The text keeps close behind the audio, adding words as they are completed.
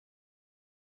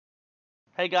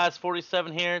Hey guys,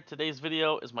 47 here. Today's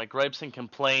video is my gripes and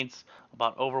complaints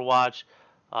about Overwatch,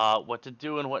 what to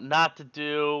do and what not to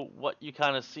do, what you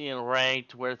kind of see in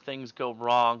ranked, where things go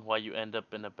wrong, why you end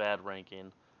up in a bad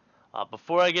ranking.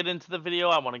 Before I get into the video,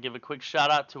 I want to give a quick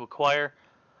shout out to Acquire.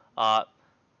 Uh,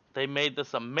 they made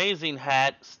this amazing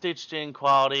hat, stitched in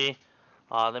quality.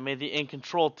 They made the In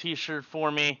Control t-shirt for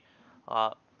me. Uh,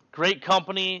 Great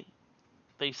company.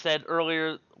 They said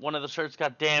earlier one of the shirts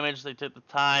got damaged. They took the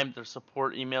time. Their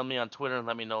support emailed me on Twitter and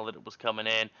let me know that it was coming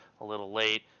in a little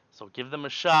late. So give them a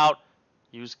shout.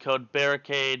 Use code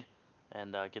Barricade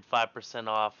and get 5%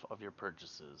 off of your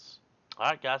purchases.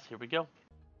 All right, guys, here we go.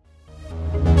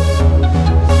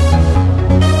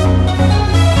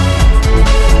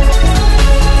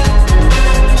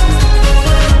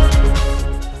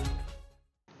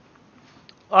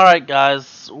 Alright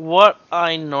guys, what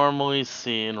I normally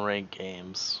see in ranked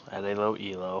games at a low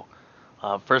elo.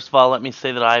 First of all, let me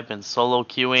say that I've been solo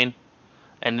queuing,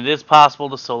 and it is possible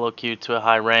to solo queue to a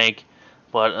high rank,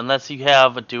 but unless you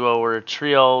have a duo or a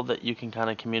trio that you can kind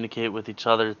of communicate with each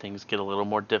other, things get a little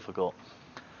more difficult.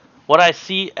 What I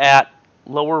see at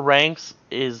lower ranks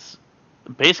is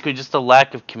basically just a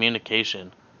lack of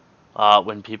communication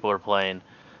when people are playing.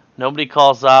 Nobody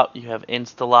calls out, you have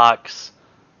insta-locks.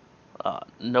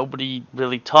 Nobody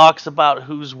really talks about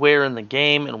who's where in the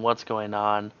game and what's going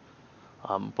on,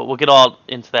 but we'll get all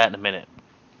into that in a minute.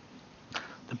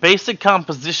 The basic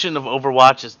composition of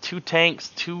Overwatch is 2 tanks,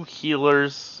 2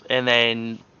 healers, and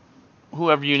then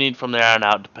whoever you need from there on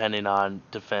out, depending on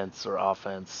defense or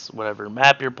offense, whatever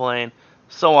map you're playing,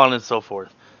 so on and so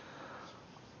forth.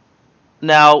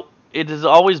 Now, it is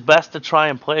always best to try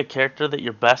and play a character that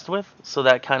you're best with, so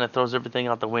that kind of throws everything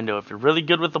out the window. If you're really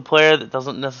good with a player that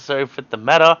doesn't necessarily fit the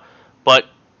meta, but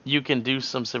you can do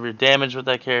some severe damage with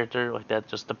that character, like that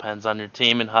just depends on your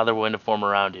team and how they're willing to form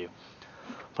around you.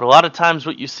 But a lot of times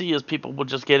what you see is people will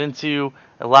just get into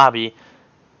a lobby,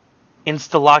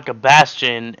 insta-lock a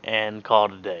Bastion, and call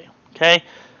it a day. Okay?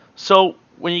 So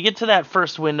when you get to that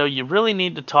first window, you really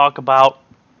need to talk about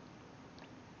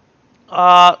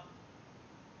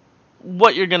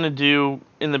what you're going to do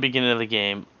in the beginning of the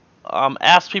game.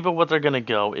 Ask people what they're going to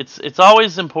go. It's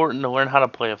always important to learn how to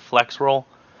play a flex role,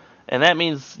 and that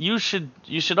means you should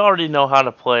already know how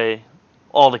to play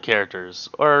all the characters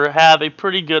or have a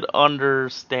pretty good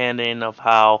understanding of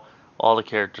how all the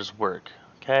characters work.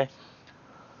 Okay,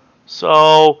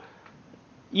 so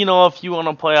if you want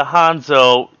to play a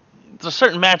Hanzo, there's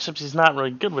certain matchups he's not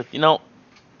really good with.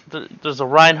 There's a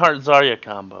Reinhardt Zarya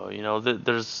combo.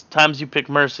 There's times you pick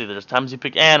Mercy. There's times you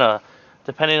pick Anna,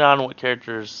 depending on what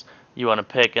characters you want to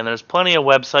pick. And there's plenty of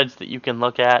websites that you can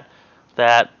look at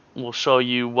that will show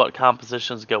you what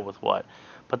compositions go with what.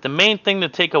 But the main thing to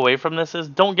take away from this is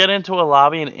don't get into a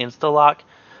lobby and insta-lock,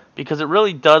 because it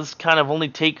really does kind of only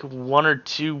take 1 or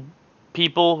 2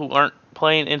 people who aren't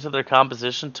playing into their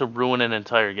composition to ruin an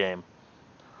entire game.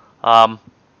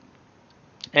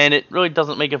 And it really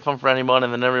doesn't make it fun for anyone,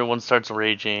 and then everyone starts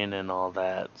raging and all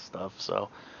that stuff. So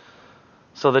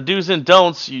the do's and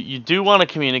don'ts, you do want to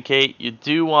communicate. You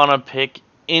do want to pick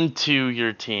into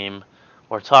your team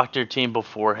or talk to your team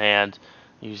beforehand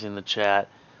using the chat.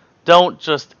 Don't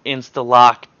just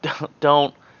insta-lock.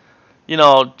 Don't,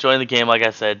 join the game like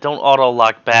I said. Don't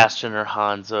auto-lock Bastion or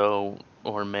Hanzo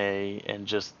or Mei and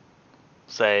just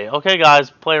say, okay guys,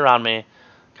 play around me.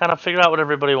 Kind of figure out what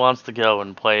everybody wants to go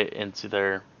and play into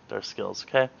their skills,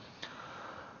 okay?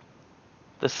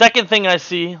 The second thing I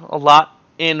see a lot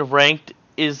in ranked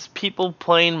is people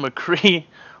playing McCree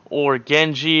or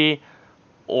Genji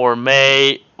or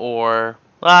Mei or...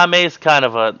 Mei's kind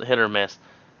of a hit or miss.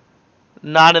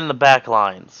 Not in the back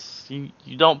lines.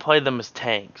 You don't play them as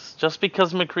tanks. Just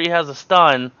because McCree has a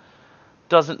stun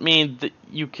doesn't mean that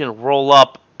you can roll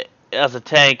up as a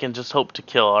tank and just hope to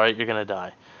kill, alright? You're gonna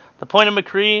die. The point of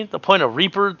McCree, the point of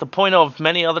Reaper, the point of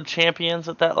many other champions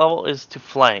at that level is to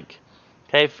flank.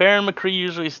 Okay, Fair and McCree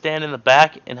usually stand in the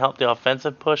back and help the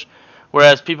offensive push,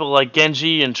 whereas people like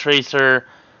Genji and Tracer,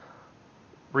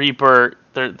 Reaper,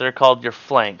 they're called your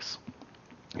flanks.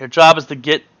 Your job is to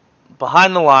get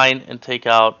behind the line and take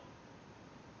out,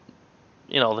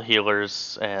 the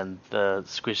healers and the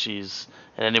squishies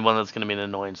and anyone that's going to be an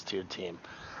annoyance to your team.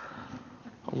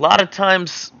 A lot of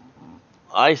times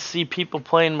I see people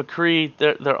playing McCree,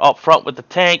 they're up front with the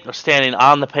tank, they're standing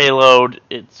on the payload.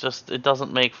 It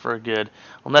doesn't make for a good,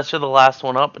 unless you're the last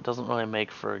one up, it doesn't really make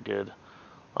for a good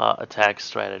attack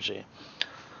strategy.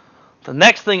 The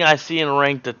next thing I see in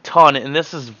ranked a ton, and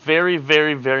this is very,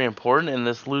 very, very important, and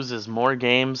this loses more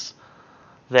games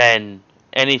than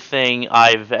anything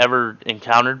I've ever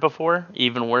encountered before,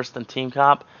 even worse than team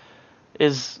comp,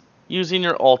 is using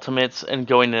your ultimates and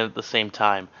going in at the same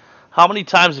time. How many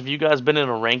times have you guys been in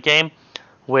a rank game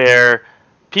where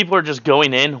people are just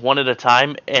going in one at a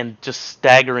time and just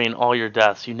staggering all your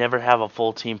deaths? You never have a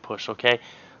full team push, okay?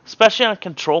 Especially on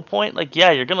control point, like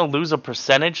yeah, you're gonna lose a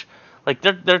percentage. Like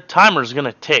their timer's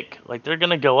gonna tick. Like they're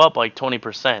gonna go up like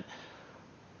 20%.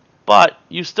 But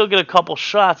you still get a couple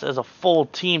shots as a full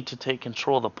team to take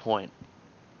control of the point.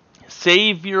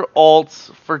 Save your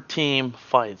ults for team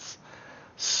fights.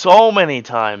 So many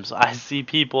times I see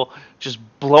people just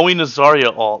blowing a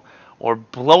Zarya ult or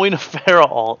blowing a Pharah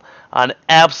ult on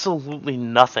absolutely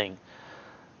nothing.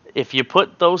 If you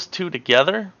put those two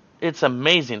together, it's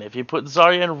amazing. If you put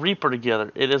Zarya and Reaper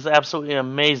together, it is absolutely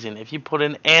amazing. If you put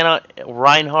an Anna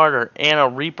Reinhardt or Anna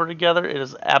Reaper together, it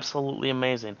is absolutely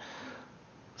amazing.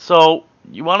 So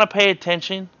you want to pay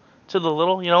attention to the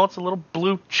little, it's a little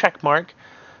blue check mark.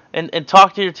 And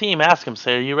talk to your team. Ask them.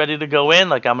 Say, are you ready to go in?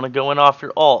 Like, I'm going to go in off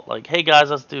your ult. Like, hey, guys,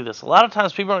 let's do this. A lot of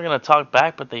times people aren't going to talk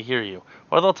back, but they hear you.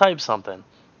 Or they'll type something.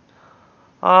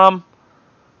 Enough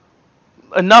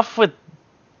with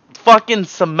fucking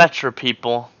Symmetra,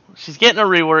 people. She's getting a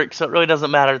rework, so it really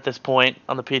doesn't matter at this point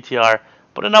on the PTR.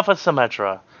 But enough with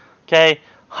Symmetra. Okay?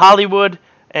 Hollywood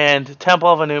and Temple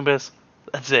of Anubis.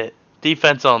 That's it.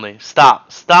 Defense only.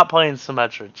 Stop. Stop playing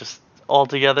Symmetra. Just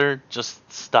altogether,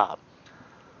 just stop.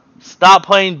 Stop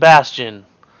playing Bastion.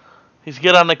 He's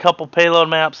good on a couple payload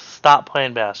maps. Stop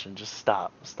playing Bastion. Just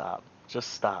stop. Stop.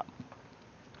 Just stop.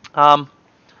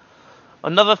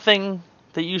 Another thing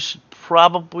that you should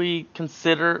probably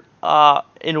consider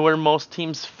in where most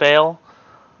teams fail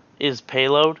is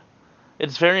payload.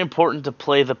 It's very important to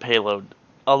play the payload.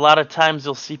 A lot of times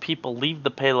you'll see people leave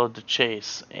the payload to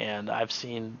chase, and I've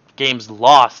seen games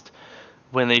lost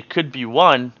when they could be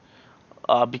won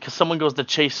because someone goes to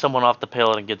chase someone off the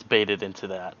payload and gets baited into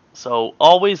that. So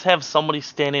always have somebody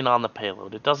standing on the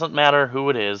payload. It doesn't matter who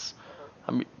it is.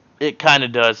 I mean, it kind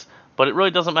of does, but it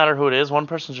really doesn't matter who it is. One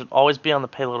person should always be on the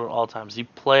payload at all times. You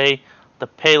play the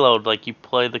payload like you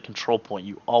play the control point.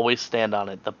 You always stand on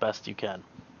it the best you can.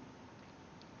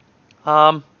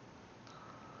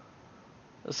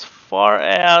 As far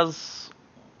as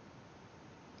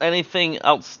anything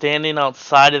outstanding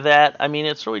outside of that, I mean,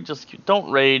 it's really just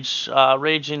don't rage.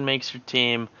 Raging makes your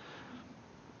team.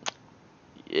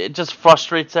 It just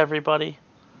frustrates everybody.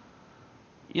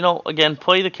 Again,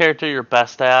 play the character you're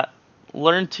best at.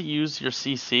 Learn to use your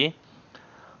CC.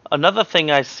 Another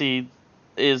thing I see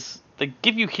is they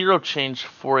give you hero change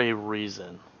for a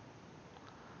reason.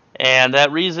 And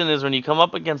that reason is when you come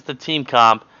up against a team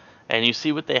comp and you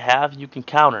see what they have, you can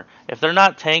counter. If they're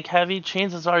not tank heavy,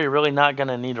 chances are you're really not going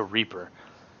to need a Reaper.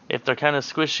 If they're kind of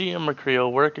squishy, a McCree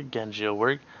will work, a Genji will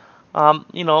work.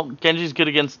 Genji's good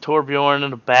against Torbjorn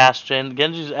and a Bastion.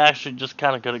 Genji's actually just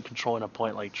kind of good at controlling a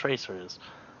point like Tracer is.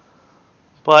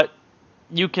 But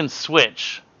you can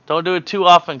switch. Don't do it too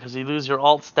often because you lose your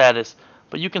ult status.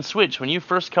 But you can switch. When you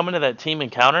first come into that team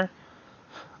encounter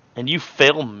and you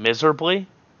fail miserably,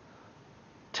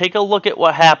 take a look at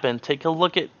what happened, take a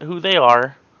look at who they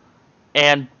are,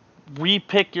 and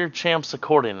repick your champs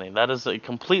accordingly. That is a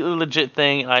completely legit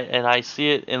thing, and I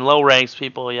see it in low ranks.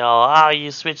 People yell, "Oh,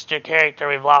 you switched your character,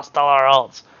 we've lost all our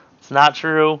ults." It's not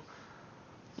true.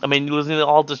 I mean, losing the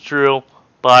ult is true,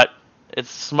 but it's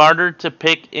smarter to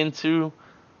pick into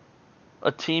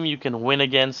a team you can win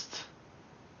against.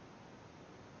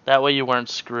 That way you weren't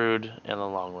screwed in the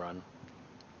long run.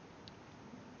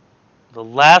 The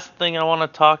last thing I want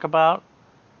to talk about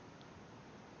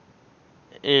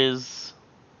is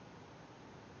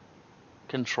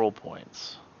control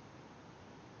points.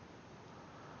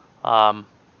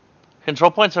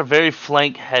 Control points are very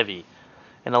flank heavy,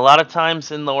 and a lot of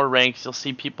times in lower ranks you'll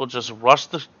see people just rush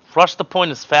the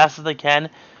point as fast as they can.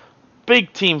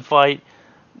 Big team fight.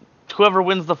 Whoever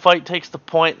wins the fight takes the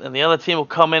point, and the other team will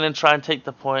come in and try and take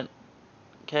the point.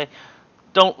 Okay?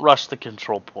 Don't rush the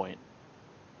control point.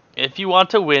 If you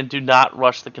want to win, do not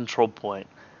rush the control point.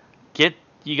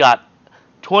 You got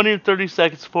 20 or 30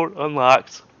 seconds before it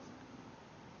unlocks.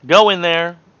 Go in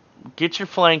there, get your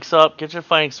flanks up, get your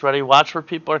flanks ready, watch where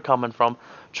people are coming from.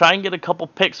 Try and get a couple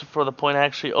picks before the point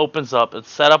actually opens up and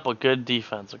set up a good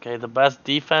defense, okay? The best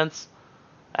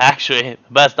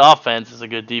offense is a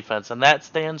good defense, and that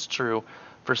stands true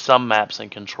for some maps in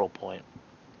control point.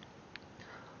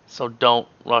 So don't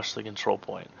rush the control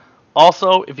point.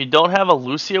 Also, if you don't have a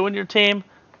Lucio in your team,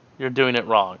 you're doing it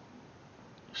wrong.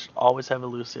 You should always have a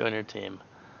Lucio in your team.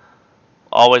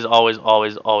 Always, always,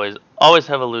 always, always, always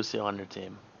have a Lucio on your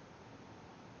team.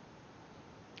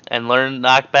 And learn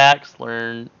knockbacks,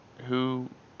 learn who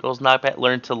goes knockback,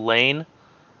 learn to lane,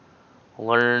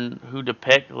 learn who to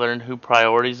pick, learn who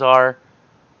priorities are.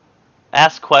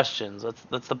 Ask questions.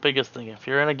 That's the biggest thing. If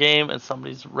you're in a game and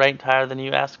somebody's ranked higher than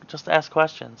you, just ask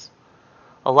questions.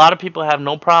 A lot of people have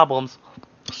no problems.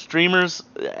 Streamers,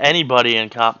 anybody in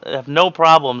comp have no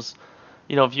problems.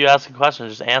 You know, if you ask a question,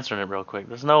 just answering it real quick.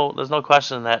 There's no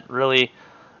question that really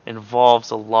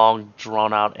involves a long,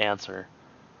 drawn out answer.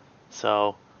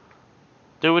 So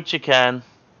do what you can.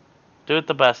 Do it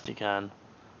the best you can.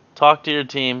 Talk to your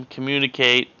team.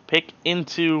 Communicate. Pick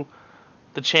into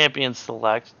the champion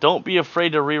select. Don't be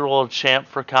afraid to reroll a champ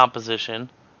for composition.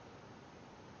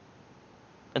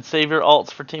 And save your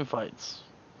ults for team fights.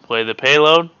 Play the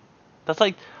payload. That's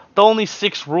like the only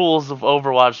 6 rules of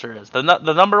Overwatch there is. The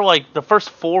number, like, the first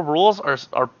 4 rules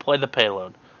are play the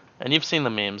payload. And you've seen the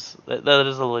memes. That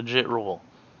is a legit rule.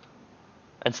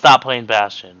 And stop playing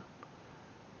Bastion.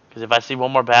 Because if I see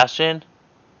one more Bastion,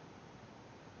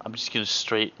 I'm just going to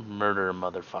straight murder a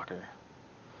motherfucker.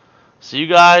 So you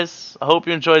guys, I hope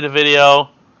you enjoyed the video.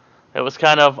 It was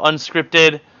kind of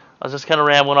unscripted. I was just kind of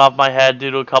rambling off my head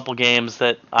due to a couple games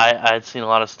that I had seen a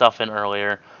lot of stuff in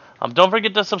earlier. Don't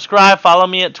forget to subscribe. Follow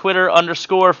me at Twitter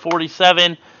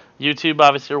 _47. YouTube,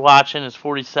 obviously, you're watching, is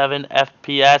 47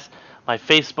 FPS. My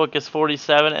Facebook is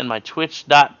 47, and my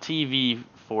Twitch.tv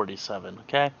 47.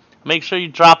 Okay? Make sure you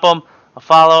drop them a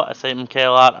follow. I say MK a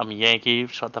lot. I'm a Yankee.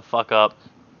 Shut the fuck up.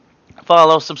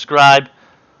 Follow, subscribe.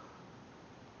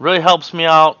 Really helps me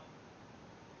out.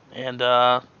 And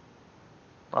I'll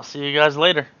see you guys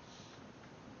later.